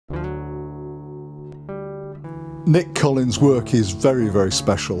Nic Collins' work is very, very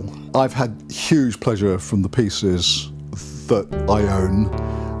special. I've had huge pleasure from the pieces that I own.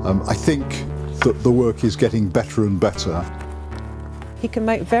 I think that the work is getting better and better. He can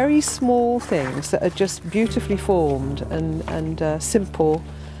make very small things that are just beautifully formed and simple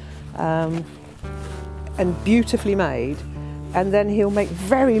and beautifully made. And then he'll make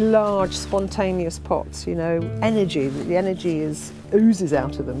very large, spontaneous pots, you know, energy. The energy oozes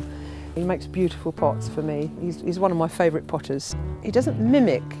out of them. He makes beautiful pots for me. He's one of my favourite potters. He doesn't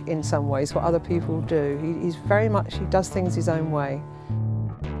mimic, in some ways, what other people do. He does things his own way.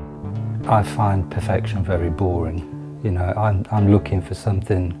 I find perfection very boring. You know, I'm looking for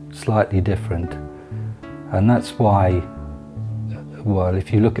something slightly different. And that's why, well,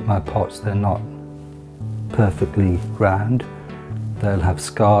 if you look at my pots, they're not perfectly round. They'll have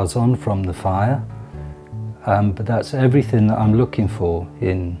scars on from the fire. But that's everything that I'm looking for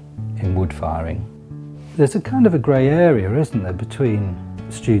in wood firing. There's a kind of a grey area, isn't there, between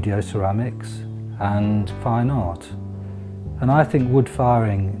studio ceramics and fine art. And I think wood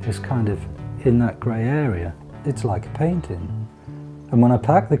firing is kind of in that grey area. It's like a painting. And when I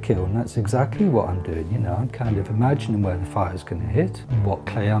pack the kiln, that's exactly what I'm doing. You know, I'm kind of imagining where the fire's going to hit, what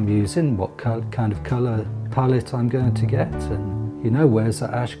clay I'm using, what kind of colour palette I'm going to get, and you know, where's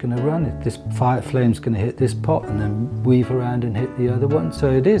that ash going to run? If this fire flame's going to hit this pot and then weave around and hit the other one. So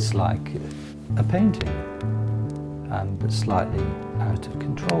it is like a painting, but slightly out of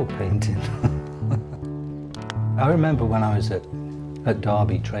control painting. I remember when I was at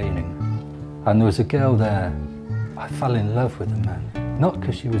Derby training, and there was a girl there. I fell in love with the man, not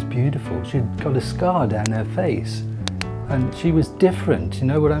because she was beautiful. She'd got a scar down her face, and she was different. You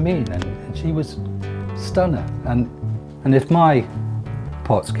know what I mean? And she was stunner. And if my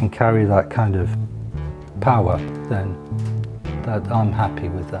pots can carry that kind of power, then I'm happy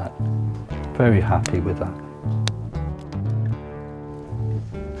with that. Very happy with that.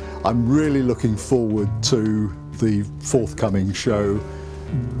 I'm really looking forward to the forthcoming show.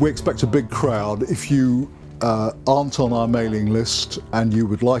 We expect a big crowd. If you aren't on our mailing list and you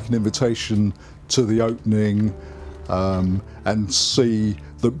would like an invitation to the opening and see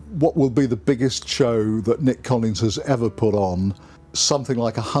what will be the biggest show that Nic Collins has ever put on, something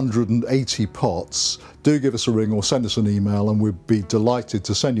like 180 pots, do give us a ring or send us an email, and we'd be delighted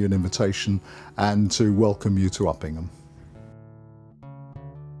to send you an invitation and to welcome you to Uppingham.